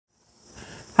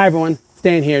Hi everyone,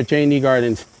 Stan here at J&D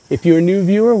Gardens. If you're a new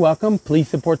viewer, welcome. Please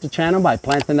support the channel by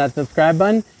planting that subscribe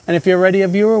button. And if you're already a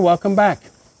viewer, welcome back.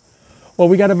 Well,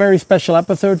 we got a very special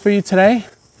episode for you today.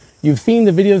 You've seen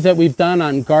the videos that we've done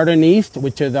on Garden East,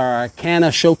 which is our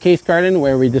Canna showcase garden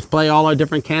where we display all our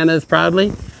different cannas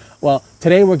proudly. Well,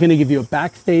 today we're going to give you a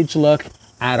backstage look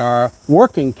at our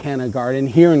working Canna garden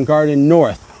here in Garden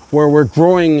North, where we're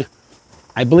growing,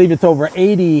 I believe it's over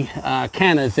 80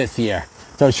 cannas this year.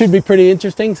 So it should be pretty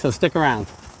interesting, so stick around.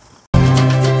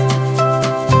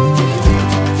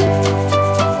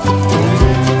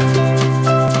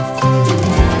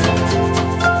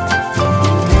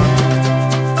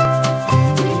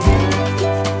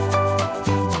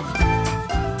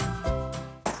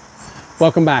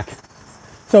 Welcome back.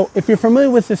 So if you're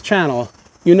familiar with this channel,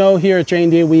 you know here at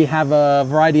J&D we have a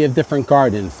variety of different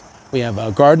gardens. We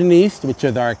have Garden East, which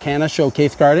is our Canna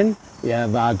showcase garden. We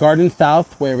have Garden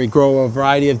South, where we grow a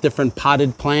variety of different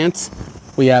potted plants.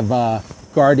 We have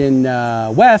Garden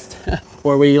West,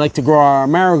 where we like to grow our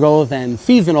marigolds and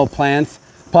seasonal plants.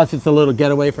 Plus it's a little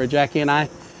getaway for Jackie and I.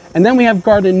 And then we have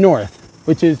Garden North,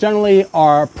 which is generally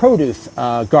our produce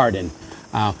garden.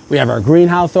 We have our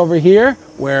greenhouse over here,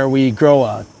 where we grow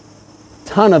a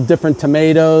ton of different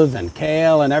tomatoes and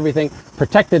kale and everything,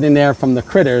 protected in there from the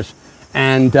critters.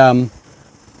 And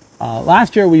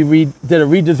last year we did a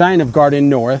redesign of Garden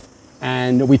North,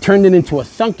 and we turned it into a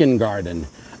sunken garden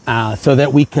so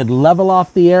that we could level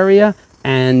off the area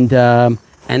and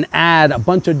add a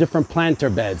bunch of different planter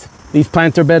beds. These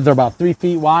planter beds are about 3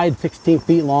 feet wide, 16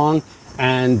 feet long,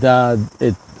 and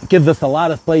it gives us a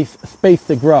lot of space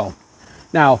to grow.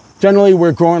 Now, generally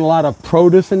we're growing a lot of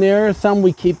produce in there. Some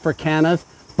we keep for cannas,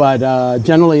 but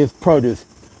generally it's produce.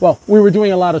 Well, we were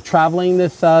doing a lot of traveling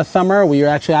this summer. We were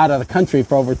actually out of the country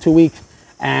for over 2 weeks.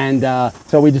 And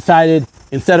so we decided,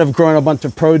 instead of growing a bunch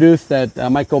of produce that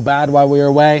might go bad while we were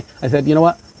away, I said, you know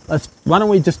what, why don't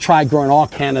we just try growing all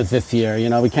cannas this year? You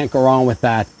know, we can't go wrong with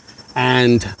that.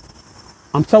 And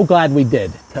I'm so glad we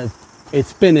did, because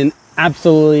it's been an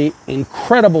absolutely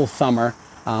incredible summer.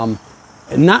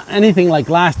 Not anything like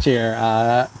last year,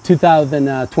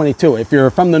 2022. If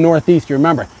you're from the Northeast, you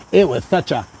remember, it was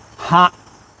such a hot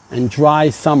and dry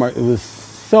summer. It was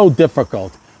so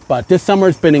difficult, but this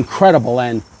summer's been incredible.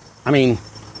 And I mean,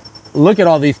 look at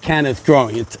all these cannas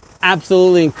growing. It's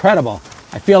absolutely incredible.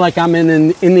 I feel like I'm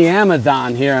in the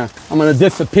Amazon here. I'm gonna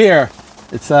disappear.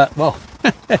 It's well,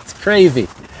 it's crazy.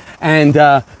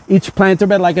 And each planter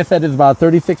bed, like I said, is about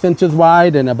 36 inches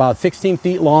wide and about 16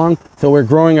 feet long. So we're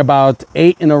growing about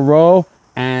 8 in a row,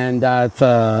 and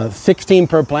it's 16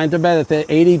 per planter bed.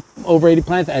 It's over 80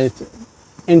 plants, and it's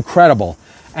incredible.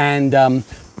 And the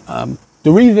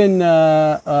reason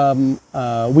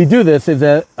we do this is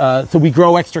that so we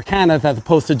grow extra cannas as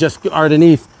opposed to just Garden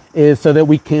East, is so that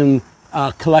we can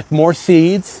collect more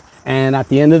seeds, and at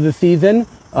the end of the season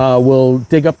we'll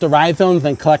dig up the rhizomes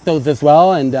and collect those as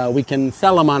well, and we can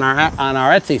sell them on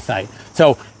our Etsy site.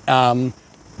 So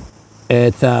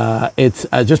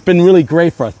it's just been really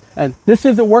great for us. And this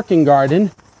is a working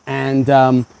garden,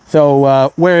 and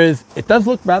so whereas it does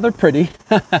look rather pretty,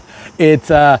 it's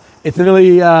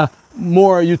really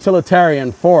more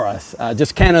utilitarian for us.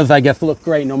 Just cannas, I guess, look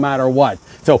great no matter what.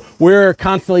 So we're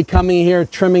constantly coming here,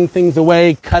 trimming things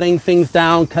away, cutting things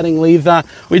down, cutting leaves out.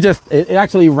 It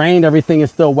actually rained, everything is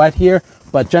still wet here,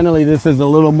 but generally this is a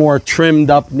little more trimmed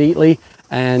up neatly.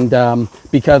 And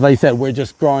because, like I said, we're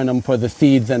just growing them for the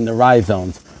seeds and the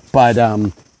rhizomes. But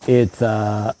it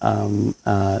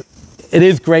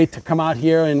is great to come out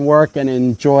here and work and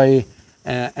enjoy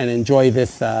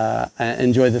this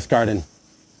garden.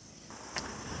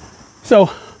 So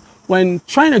when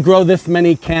trying to grow this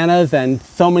many cannas and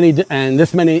so many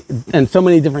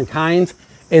different kinds,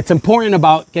 it's important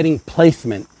about getting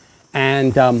placement.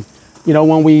 And you know,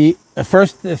 when we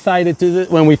first decided to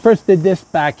when we first did this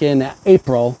back in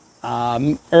April,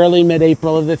 early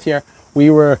mid-April of this year, we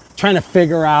were trying to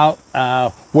figure out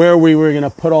where we were going to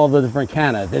put all the different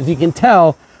cannas. As you can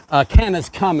tell, cannas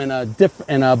come in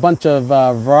a bunch of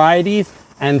varieties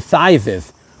and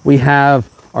sizes. We have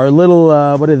our little,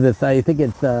 what is this? I think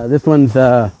it's, this one's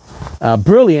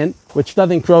Brilliant, which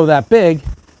doesn't grow that big.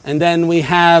 And then we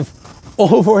have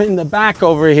over in the back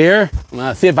over here, I'm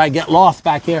gonna see if I get lost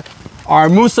back here, our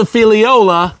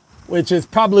Musafiliola, which is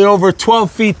probably over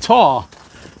 12 feet tall.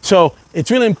 So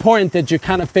it's really important that you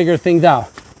kind of figure things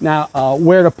out. Now,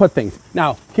 where to put things.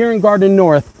 Now, here in Garden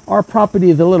North, our property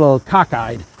is a little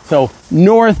cockeyed. So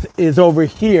north is over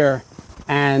here,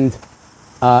 and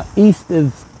east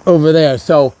is over there.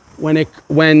 So when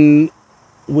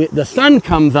the sun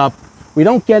comes up, we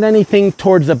don't get anything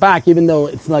towards the back, even though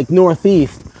it's like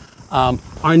northeast.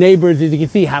 our neighbors, as you can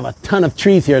see, have a ton of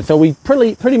trees here, so we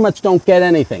pretty much don't get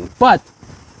anything. But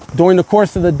during the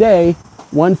course of the day,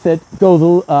 once it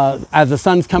goes, as the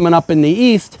sun's coming up in the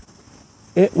east,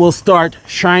 it will start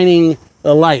shining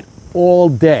the light all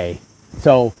day.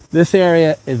 So this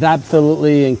area is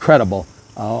absolutely incredible.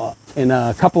 In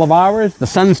a couple of hours, the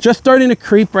sun's just starting to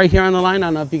creep right here on the line. I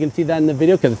don't know if you can see that in the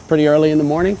video because it's pretty early in the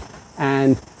morning.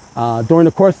 And during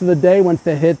the course of the day, once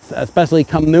it hits, especially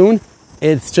come noon,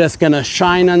 it's just gonna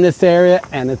shine on this area,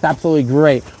 and it's absolutely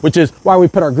great, which is why we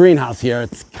put our greenhouse here.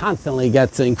 It constantly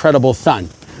gets incredible sun.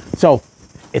 So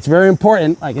it's very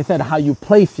important, like I said, how you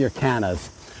place your cannas.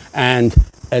 And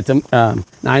it's now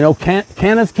I know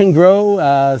cannas can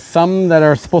grow, some that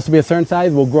are supposed to be a certain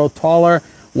size will grow taller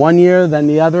one year than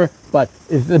the other, but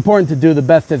it's important to do the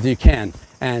best as you can.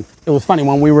 And it was funny,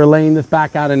 when we were laying this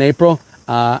back out in April,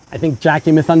 I think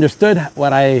Jackie misunderstood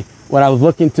what I was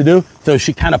looking to do. So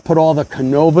she kind of put all the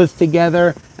canovas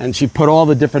together, and she put all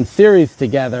the different series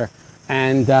together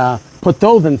and put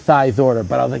those in size order.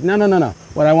 But I was like, no.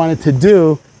 What I wanted to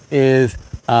do is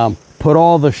put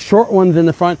all the short ones in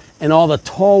the front and all the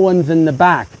tall ones in the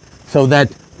back, so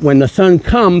that when the sun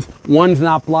comes, one's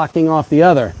not blocking off the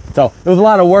other. So it was a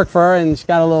lot of work for her, and she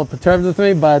got a little perturbed with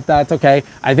me, but that's okay.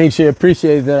 I think she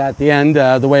appreciated it at the end,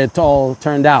 the way it all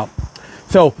turned out.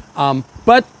 So,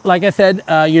 but like I said,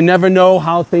 you never know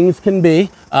how things can be.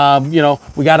 You know,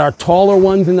 we got our taller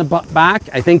ones in the back.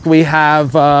 I think we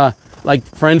have, like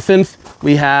for instance,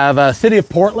 we have City of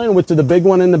Portland, which is the big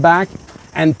one in the back,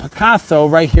 and Picasso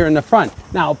right here in the front.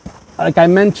 Now, like I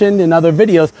mentioned in other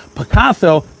videos,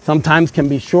 Picasso sometimes can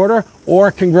be shorter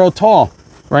or can grow tall.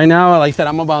 Right now, like I said,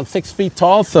 I'm about 6 feet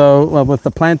tall, so with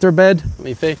the planter bed, let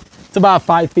me see, it's about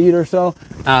 5 feet or so.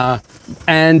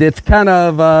 And it's kind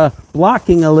of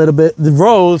blocking a little bit the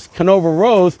rose, Canova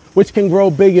rose, which can grow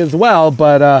big as well,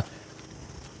 but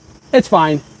it's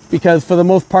fine, because for the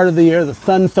most part of the year, the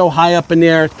sun's so high up in the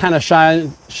air, it kind of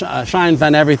shines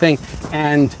on everything,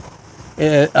 and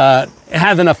it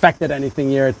hasn't affected anything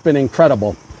here. It's been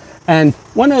incredible. And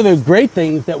one of the great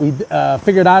things that we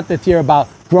figured out this year about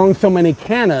growing so many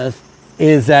cannas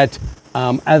is that,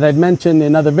 as I've mentioned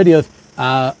in other videos,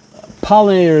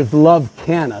 pollinators love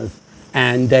cannas,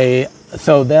 and it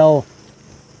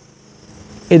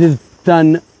has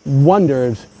done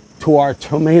wonders to our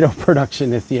tomato production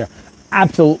this year.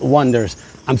 Absolute wonders.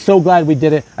 I'm so glad we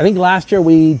did it. I think last year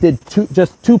we did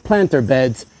just two planter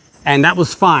beds, and that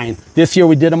was fine. This year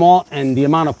we did them all, and the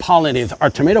amount of pollinators, our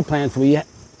tomato plants,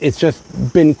 it's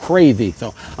just been crazy.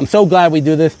 So I'm so glad we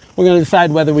do this. We're gonna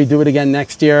decide whether we do it again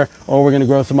next year, or we're gonna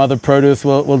grow some other produce.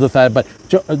 We'll decide, but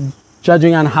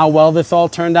judging on how well this all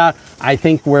turned out, I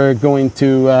think we're going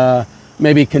to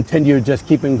maybe continue just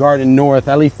keeping Garden North,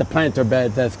 at least the planter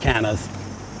beds, as cannas.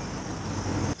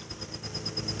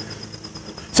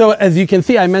 So as you can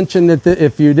see, I mentioned that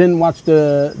if you didn't watch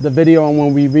the video on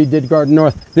when we redid Garden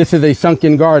North, this is a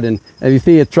sunken garden. As you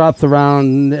see, it drops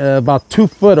around about 2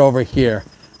 foot over here.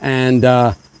 And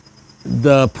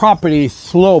the property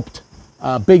sloped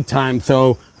big time.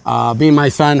 So me and my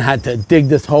son had to dig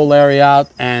this whole area out,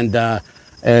 and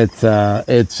it's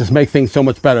just makes things so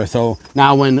much better. So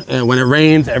now when it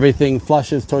rains, everything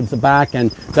flushes towards the back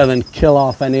and doesn't kill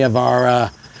off any of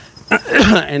our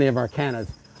cannas.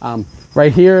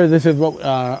 Right here, this is what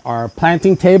our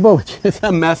planting table, which is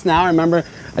a mess now. Remember,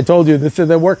 I told you this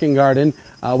is a working garden.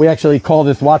 We actually call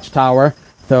this watchtower.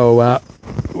 So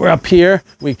we're up here.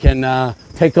 We can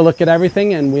take a look at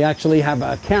everything, and we actually have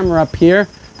a camera up here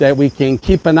that we can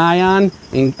keep an eye on,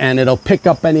 and it'll pick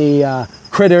up any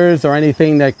critters or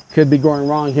anything that could be going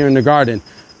wrong here in the garden.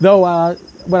 Though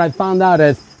what I found out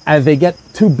is, as they get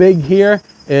too big here,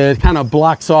 it kind of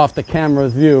blocks off the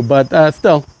camera's view, but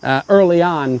still, early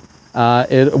on,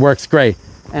 it works great.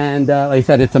 And like I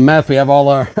said, it's a mess. We have all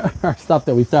our stuff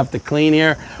that we still have to clean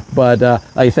here, but like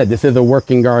I said, this is a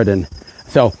working garden.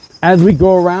 So as we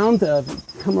go around,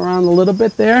 come around a little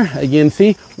bit there, you can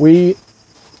see we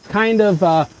kind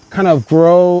of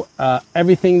grow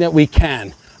everything that we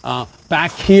can.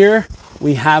 Back here,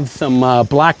 we have some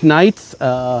black knights,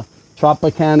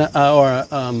 Tropicana, or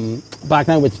black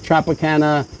knight with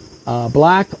Tropicana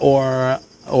black, or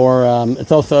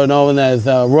it's also known as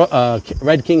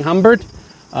Red King Humbert.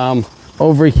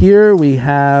 Over here we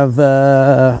have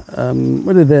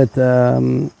what is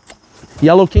it?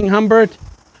 Yellow King Humbert.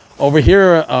 Over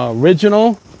here,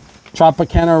 original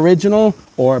Tropicana original,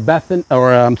 or Durban,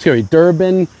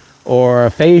 or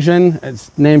Phasian.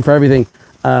 It's named for everything.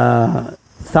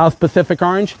 South Pacific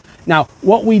orange. Now,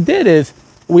 what we did is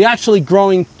we actually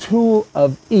growing 2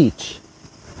 of each,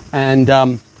 and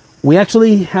we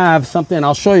actually have something,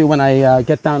 I'll show you when I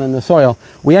get down in the soil.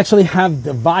 We actually have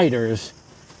dividers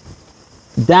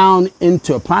down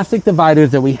into plastic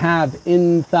dividers that we have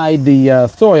inside the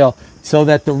soil so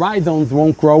that the rhizomes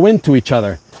won't grow into each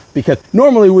other. Because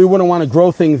normally we wouldn't want to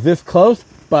grow things this close,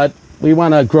 but we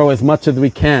want to grow as much as we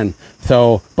can.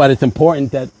 So, but it's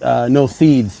important that no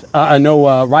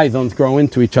rhizomes grow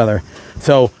into each other.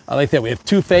 So, like I said, we have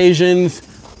 2 Phasians,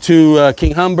 2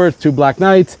 King Humbers, 2 Black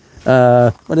Knights.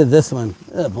 What is this one?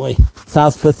 Oh boy,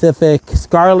 South Pacific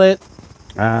Scarlet,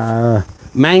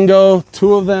 Mango,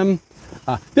 2 of them.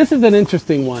 This is an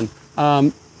interesting one.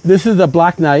 This is a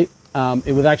Black Knight.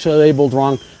 It was actually labeled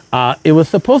wrong. It was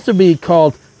supposed to be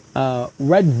called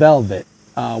Red Velvet,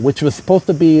 which was supposed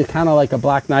to be kind of like a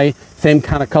Black Knight, same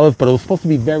kind of colors, but it was supposed to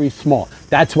be very small.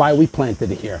 That's why we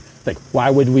planted it here. Like, why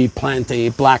would we plant a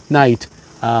Black Knight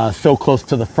so close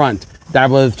to the front? That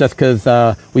was just because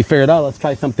we figured, oh, let's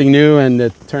try something new, and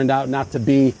it turned out not to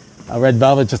be a Red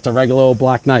Velvet, just a regular old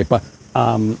Black Knight. But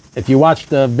if you watched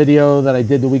the video that I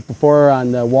did the week before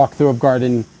on the walkthrough of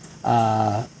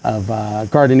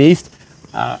Garden East,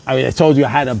 I told you I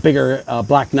had a bigger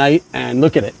Black Knight, and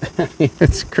look at it.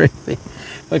 It's crazy.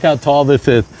 Look how tall this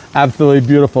is. Absolutely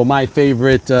beautiful. My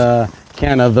favorite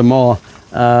Canna of them all.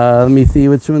 Let me see,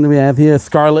 which one do we have here?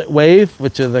 Scarlet Wave,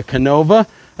 which is a Canova.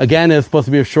 Again, it's supposed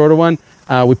to be a shorter one.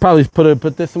 We probably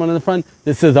put this one in the front.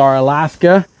 This is our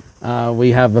Alaska. We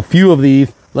have a few of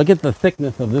these. Look at the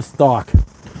thickness of this stalk.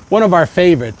 One of our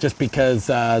favorite, just because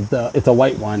it's a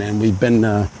white one, and we've been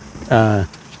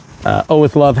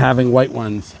always love having white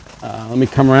ones. Let me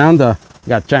come around. We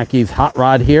got Jackie's hot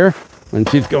rod here when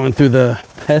she's going through the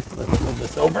pet. Let's move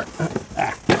this over.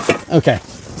 Okay,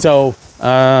 so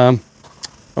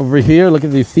over here, look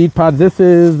at these seed pods. This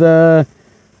is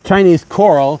Chinese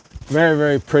coral, very,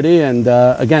 very pretty. And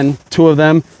again, 2 of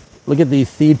them. Look at these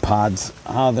seed pods.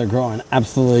 Oh, they're growing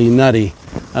absolutely nutty.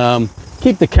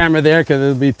 Keep the camera there because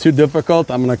it'll be too difficult.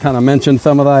 I'm going to kind of mention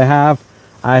some of that I have.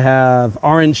 I have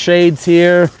orange shades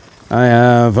here. I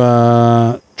have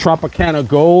Tropicana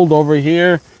Gold over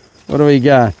here. What do we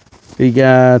got? We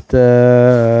got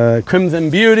Crimson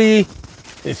Beauty.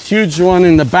 This huge one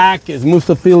in the back is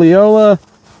Musafiliola.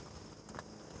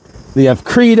 We have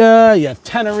Creta, you have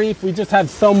Tenerife. We just have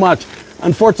so much.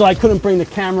 Unfortunately, I couldn't bring the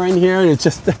camera in here. It's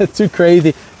just too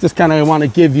crazy. Just kind of want to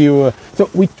give you. So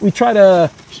we try to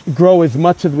grow as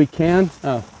much as we can.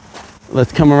 Oh,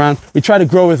 let's come around. We try to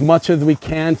grow as much as we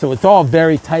can. So it's all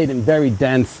very tight and very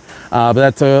dense. But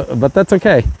that's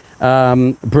okay.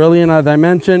 Brilliant, as I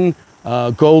mentioned.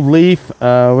 Gold leaf.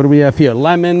 What do we have here?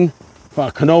 Lemon.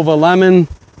 Canova lemon.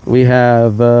 We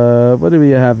have what do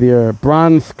we have here?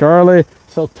 Bronze scarlet.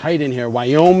 So tight in here.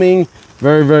 Wyoming,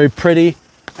 very, very pretty.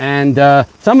 And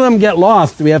some of them get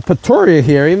lost. We have Pretoria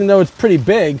here, even though it's pretty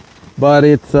big, but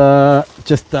it's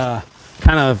just kind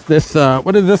of this,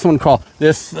 what is this one called?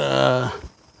 This,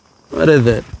 what is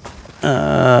it?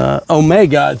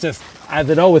 Omega, just as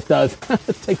it always does,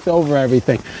 it takes over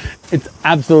everything. It's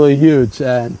absolutely huge,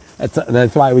 and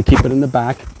that's why we keep it in the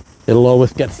back. It'll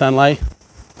always get sunlight.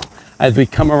 As we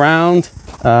come around,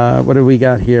 what do we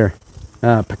got here?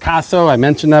 Picasso, I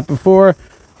mentioned that before.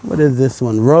 What is this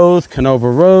one? Rose, Canova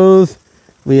Rose.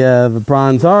 We have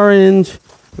bronze orange.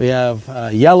 We have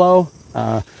yellow.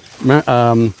 As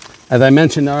I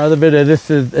mentioned in our other video, this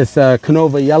is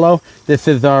Canova yellow. This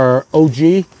is our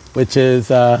OG, which is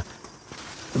the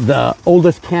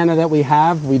oldest Canna that we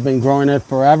have. We've been growing it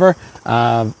forever.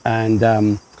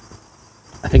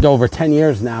 I think over 10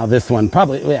 years now, this one,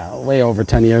 probably, yeah, way over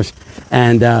 10 years.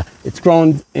 And it's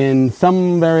grown in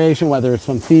some variation, whether it's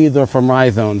from seeds or from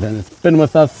rhizomes. And it's been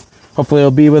with us, hopefully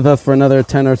it'll be with us for another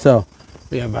 10 or so.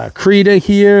 We have Creta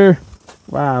here.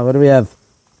 Wow, what do we have?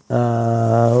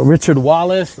 Richard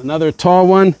Wallace, another tall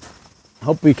one.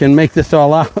 Hope we can make this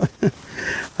all out.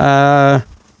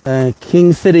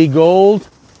 King City Gold,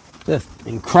 just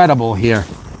incredible here.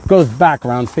 Goes back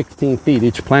around 16 feet,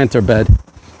 each planter bed.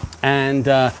 And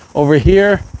over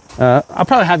here, I'll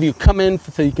probably have you come in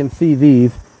so you can see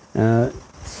these, so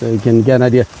you can get an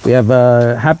idea. We have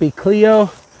Happy Cleo.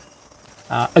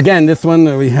 Again, this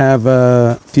one we have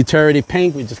Futurity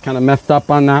Pink. We just kind of messed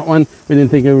up on that one. We didn't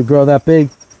think it would grow that big.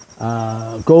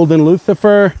 Golden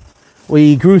Lucifer.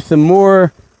 We grew some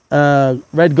more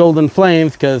Red Golden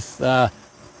Flames because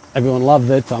everyone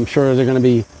loves it, so I'm sure they're going to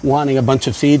be wanting a bunch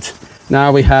of seeds.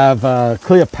 Now we have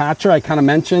Cleopatra, I kind of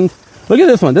mentioned. Look at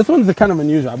this one. This one's kind of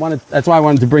unusual. That's why I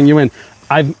wanted to bring you in.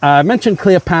 I mentioned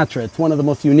Cleopatra. It's one of the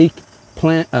most unique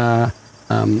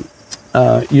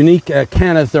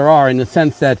cannas there are, in the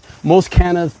sense that most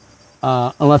cannas,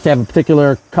 unless they have a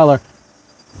particular color,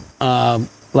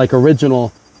 like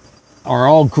original, are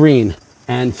all green.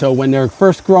 And so when they're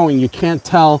first growing, you can't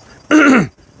tell,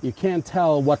 you can't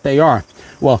tell what they are.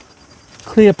 Well,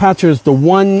 Cleopatra is the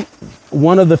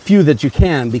one of the few that you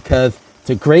can, because it's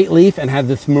a great leaf and has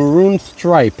this maroon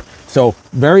stripe. So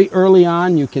very early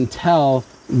on, you can tell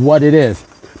what it is.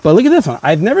 But look at this one.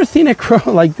 I've never seen it grow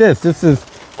like this. This is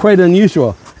quite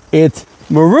unusual. It's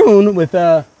maroon with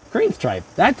a green stripe.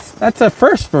 That's a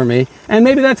first for me. And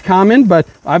maybe that's common, but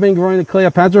I've been growing the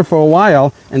Cleopatra for a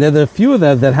while, and there's a few of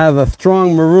them that have a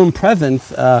strong maroon presence.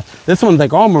 This one's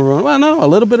like all maroon. Well, no, a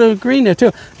little bit of green there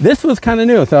too. This was kind of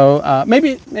new, so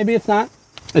maybe it's not.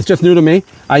 It's just new to me.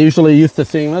 I usually used to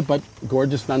seeing it, but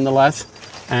gorgeous nonetheless.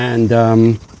 And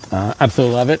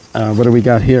absolutely love it. What do we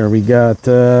got here? We got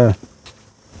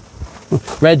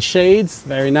red shades,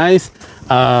 very nice.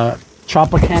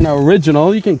 Tropicana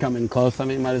original. You can come in close. I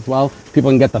mean, might as well.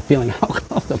 People can get the feeling how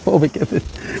claustrophobic it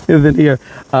is in here.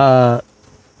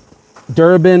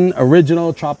 Durban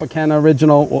original, Tropicana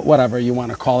original, whatever you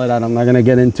want to call it. I'm not going to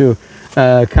get into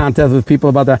contest with people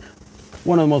about that.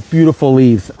 One of the most beautiful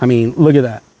leaves. I mean, look at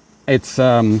that. It's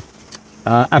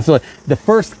absolutely. The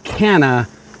first Canna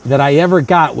that I ever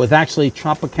got was actually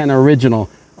Tropicana original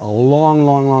a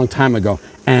long time ago.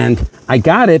 And I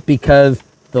got it because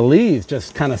the leaves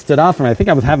just kind of stood out for me. I think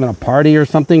I was having a party or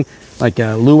something, like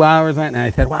a luau or something, and I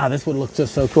said, wow, this would look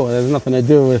just so cool. There's nothing to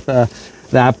do with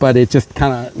that, but it just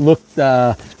kind of looked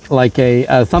like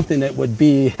a something that would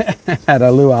be at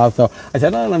a luau. So I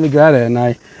said, oh, let me grab it, and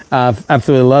I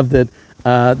absolutely loved it.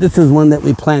 This is one that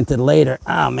we planted later.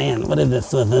 Oh man, what is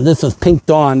this? This was Pink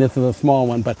Dawn. This is a small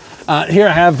one, but here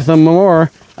I have some more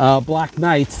Black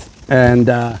Knights, and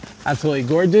absolutely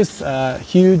gorgeous,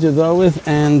 huge as always,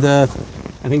 and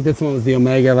I think this one was the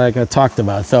Omega, like I talked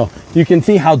about. So you can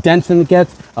see how dense it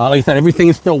gets. Like I said, everything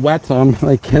is still wet, so I'm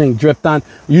like getting dripped on.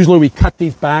 Usually we cut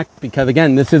these back because,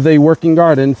 again, this is a working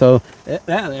garden, so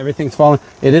everything's falling.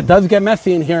 It does get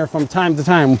messy in here from time to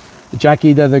time.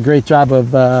 Jackie does a great job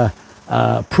of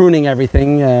pruning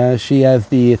everything. She has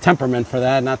the temperament for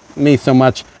that, not me so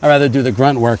much. I'd rather do the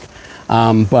grunt work.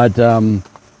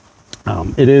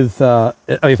 It is, like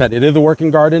I said, it is a working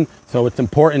garden, so it's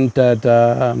important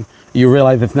that you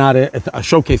realize it's not a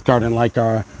showcase garden like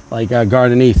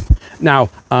Garden East. Now,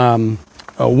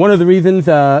 one of the reasons,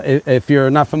 if you're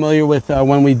not familiar with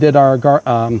when we did our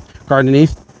Garden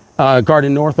East,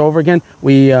 Garden North over again,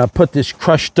 we put this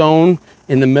crushed stone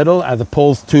in the middle as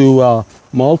opposed to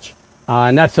mulch.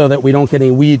 And that's so that we don't get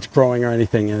any weeds growing or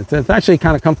anything. And it's actually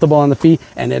kind of comfortable on the feet,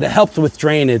 and it helps with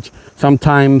drainage.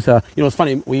 Sometimes, you know, it's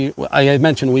funny. I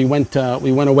mentioned we went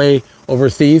away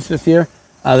overseas this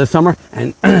summer,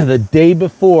 and the day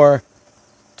before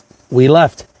we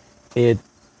left, it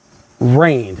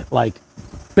rained, like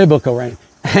biblical rain,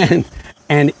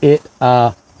 and it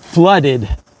flooded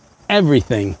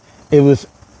everything.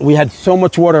 We had so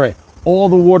much water. All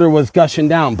the water was gushing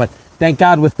down, but thank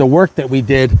God with the work that we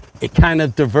did, it kind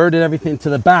of diverted everything to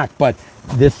the back. But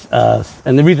this,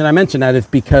 and the reason I mention that is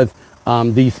because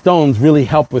these stones really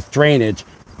help with drainage.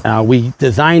 We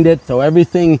designed it so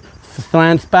everything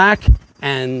slants back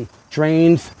and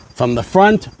drains from the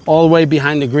front all the way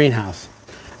behind the greenhouse.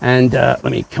 And let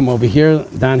me come over here,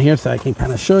 down here, so I can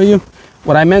kind of show you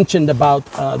what I mentioned about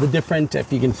the different,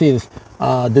 if you can see this,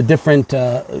 the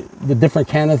different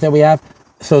cannas that we have,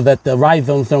 so that the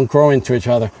rhizomes don't grow into each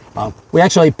other. We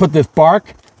actually put this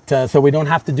bark so we don't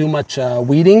have to do much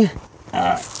weeding.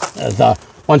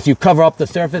 Once you cover up the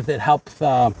surface, it helps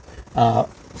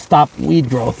stop weed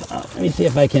growth. Let me see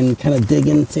if I can kind of dig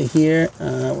into here.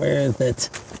 Where is it?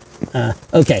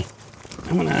 Okay,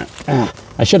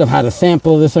 I should have had a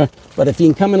sample of this, but if you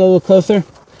can come in a little closer,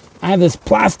 I have this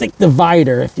plastic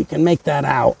divider, if you can make that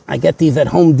out. I get these at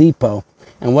Home Depot.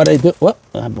 And what I do, oh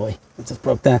boy, I just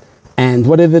broke that. And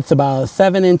what if it's about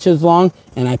 7 inches long,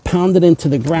 and I pound it into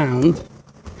the ground,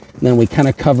 and then we kind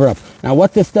of cover up. Now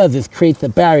what this does is creates a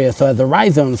barrier, so as the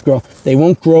rhizomes grow, they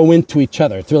won't grow into each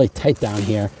other. It's really tight down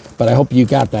here, but I hope you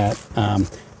got that.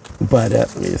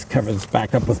 Let me just cover this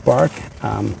back up with bark.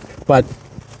 But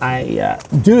I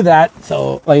do that,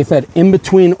 so like I said, in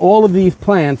between all of these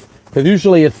plants, because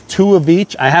usually it's 2 of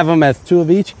each, I have them as 2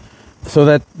 of each, so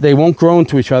that they won't grow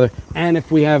into each other. And if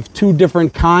we have 2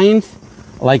 different kinds,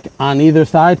 like on either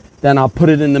side, then I'll put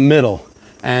it in the middle.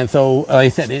 And so, like I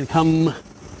said, it come,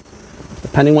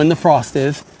 depending when the frost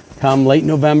is, come late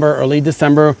November, early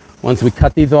December, once we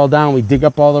cut these all down, we dig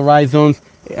up all the rhizomes.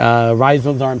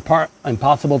 Rhizomes are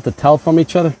impossible to tell from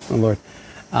each other, oh Lord.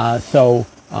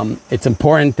 It's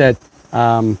important that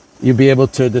you be able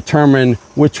to determine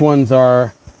which ones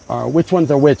are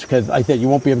which, because I said you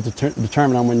won't be able to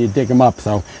determine them when you dig them up,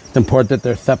 so it's important that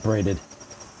they're separated.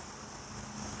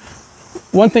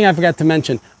 one thing I forgot to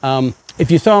mention, if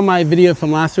you saw my video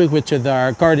from last week, which is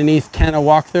our Garden East Canna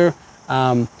walkthrough,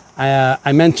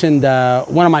 I mentioned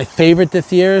one of my favorite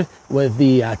this year was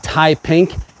the Thai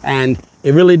pink, and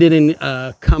it really didn't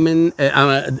come in.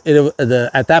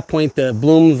 At that point, the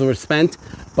blooms were spent,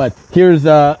 but here's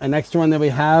an extra one that we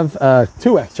have,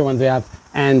 two extra ones we have.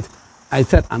 And I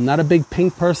said, I'm not a big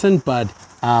pink person, but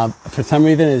for some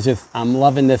reason, it's just, I'm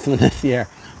loving this one this year.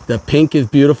 The pink is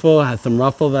beautiful, has some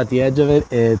ruffles at the edge of it.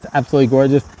 It's absolutely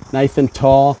gorgeous, nice and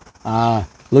tall.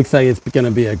 Looks like it's going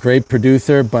to be a great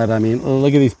producer, but I mean,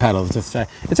 look at these petals.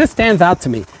 It just stands out to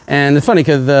me. And it's funny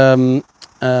because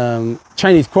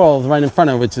Chinese coral is right in front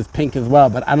of it, which is pink as well,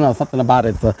 but I don't know, something about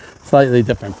it's slightly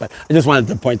different, but I just wanted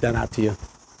to point that out to you.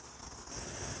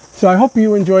 So I hope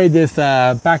you enjoyed this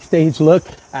backstage look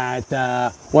at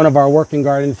one of our working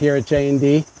gardens here at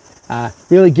J&D.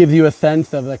 Really gives you a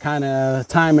sense of the kind of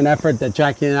time and effort that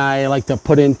Jackie and I like to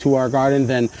put into our gardens,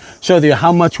 and shows you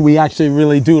how much we actually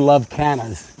really do love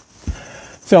cannas.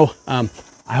 So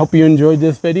I hope you enjoyed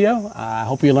this video. I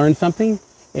hope you learned something.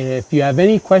 If you have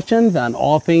any questions on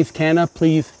all things canna,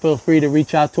 please feel free to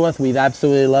reach out to us. We'd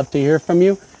absolutely love to hear from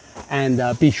you. And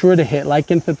be sure to hit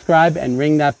like and subscribe and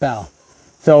ring that bell.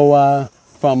 So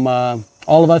from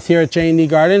all of us here at J&D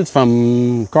Gardens,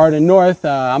 from Garden North,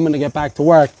 I'm going to get back to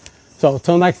work. So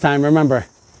till next time, remember,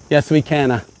 yes, we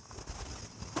canna.